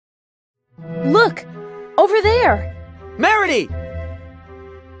Look! Over there! Meredy!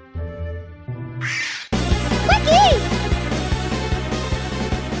 Quickie!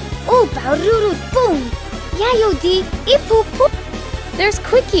 Oh, Baruru, boom! Yayodi, ipupu! There's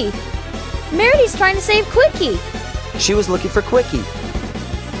Quickie! Meredy's trying to save Quickie! She was looking for Quickie.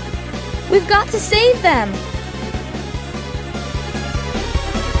 We've got to save them!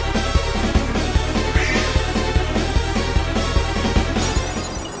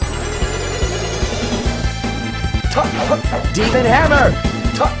 Demon Hammer!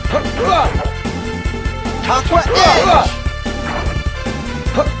 Aqua Edge!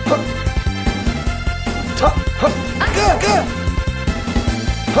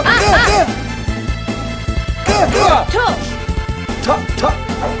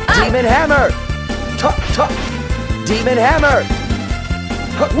 Demon Hammer! Demon Hammer!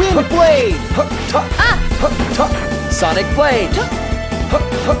 Wind Blade! Sonic Blade!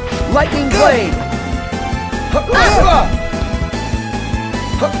 Lightning Blade!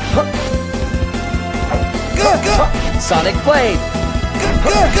 Sonic Blade!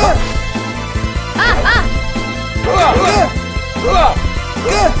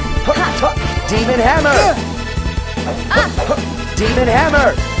 Demon Hammer! Demon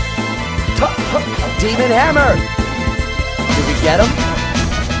Hammer! Demon Hammer! Did we get him?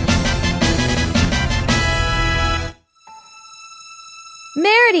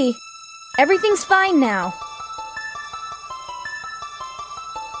 Meredy! Everything's fine now.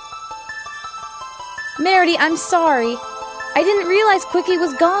 Meredy, I'm sorry. I didn't realize Quickie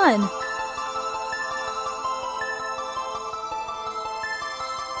was gone.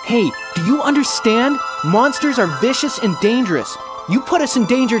 Hey, do you understand? Monsters are vicious and dangerous. You put us in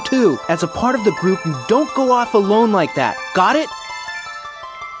danger too. As a part of the group, you don't go off alone like that. Got it?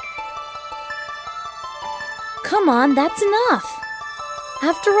 Come on, that's enough.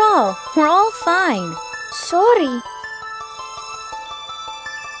 After all, we're all fine. Sorry.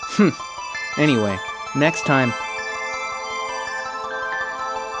 Anyway, next time.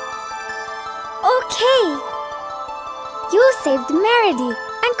 Okay. You saved Meredy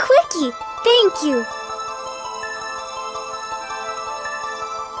and Quickie. Thank you.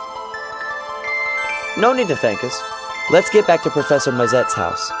 No need to thank us. Let's get back to Professor Mazette's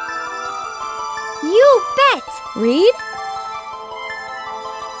house. You bet. Reid?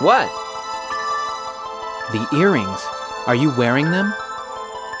 What? The earrings. Are you wearing them?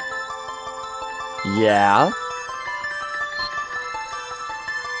 Yeah?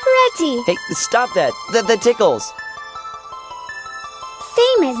 Ready. Hey, stop that. The tickles.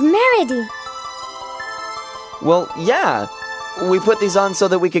 Same as Meredy. Well, yeah. We put these on so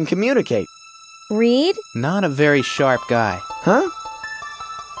that we can communicate. Reid? Not a very sharp guy. Huh?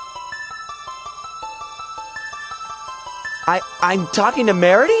 I'm talking to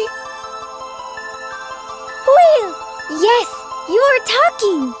Meredy? Will! Yes, you're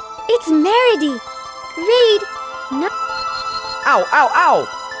talking. It's Meredy. Reid, no. Ow, ow, ow!